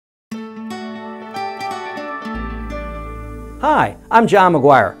Hi, I'm John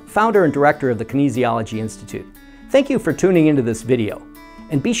McGuire, founder and director of the Kinesiology Institute. Thank you for tuning into this video.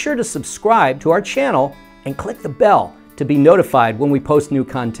 And be sure to subscribe to our channel and click the bell to be notified when we post new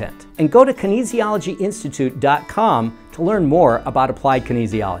content. And go to kinesiologyinstitute.com to learn more about applied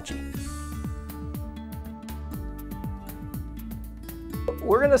kinesiology.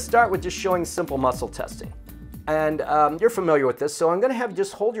 We're going to start with just showing simple muscle testing. And you're familiar with this, so I'm going to have you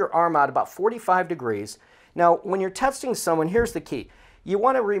just hold your arm out about 45 degrees. Now, when you're testing someone, here's the key. You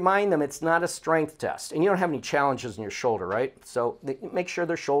want to remind them it's not a strength test, and you don't have any challenges in your shoulder, right? So make sure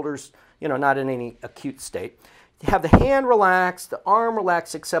their shoulder's, not in any acute state. Have the hand relaxed, the arm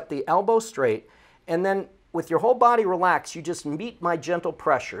relaxed, except the elbow straight, and then with your whole body relaxed, you just meet my gentle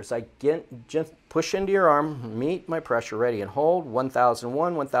pressures. I just push into your arm, meet my pressure, ready, and hold,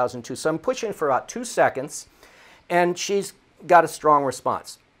 1001, 1002. So I'm pushing for about 2 seconds, and she's got a strong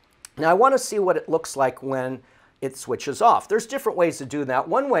response. Now I want to see what it looks like when it switches off. There's different ways to do that.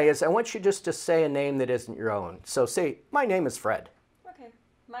 One way is I want you just to say a name that isn't your own. So say, my name is Fred. Okay,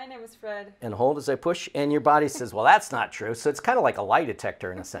 my name is Fred. And hold as I push, and your body says, well, that's not true. So it's kind of like a lie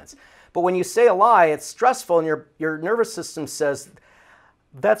detector in a sense. But when you say a lie, it's stressful, and your nervous system says,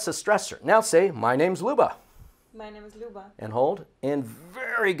 that's a stressor. Now say, my name's Luba. My name is Luba. And hold, and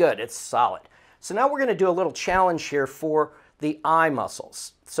very good, it's solid. So now we're going to do a little challenge here for the eye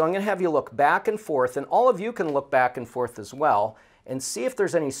muscles. So I'm going to have you look back and forth, and all of you can look back and forth as well, and see if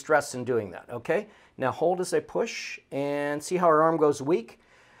there's any stress in doing that, okay? Now hold as I push, and see how our arm goes weak?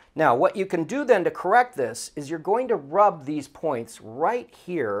 Now what you can do then to correct this is you're going to rub these points right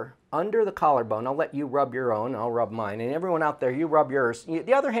here under the collarbone. I'll let you rub your own, I'll rub mine, and everyone out there, you rub yours.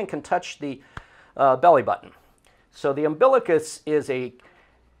 The other hand can touch the belly button. So the umbilicus is a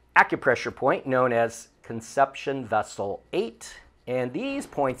acupressure point known as conception vessel 8, and these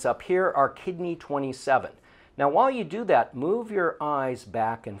points up here are kidney 27. Now while you do that, move your eyes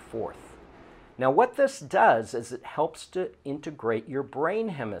back and forth. Now what this does is it helps to integrate your brain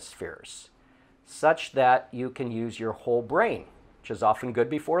hemispheres such that you can use your whole brain, which is often good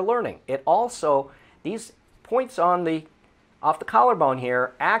before learning. It also, these points off the collarbone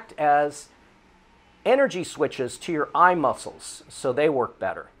here act as energy switches to your eye muscles, so they work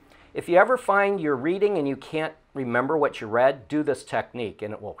better. If you ever find you're reading and you can't remember what you read, do this technique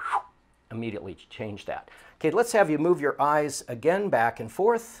and it will immediately change that. Okay, let's have you move your eyes again back and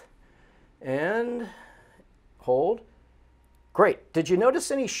forth and hold. Great. Did you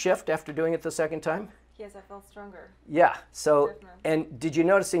notice any shift after doing it the second time? Yes, I felt stronger. Yeah, so, Definitely. And did you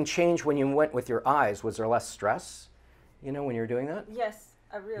notice any change when you went with your eyes? Was there less stress, when you were doing that? Yes,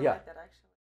 I really Yeah. like that actually.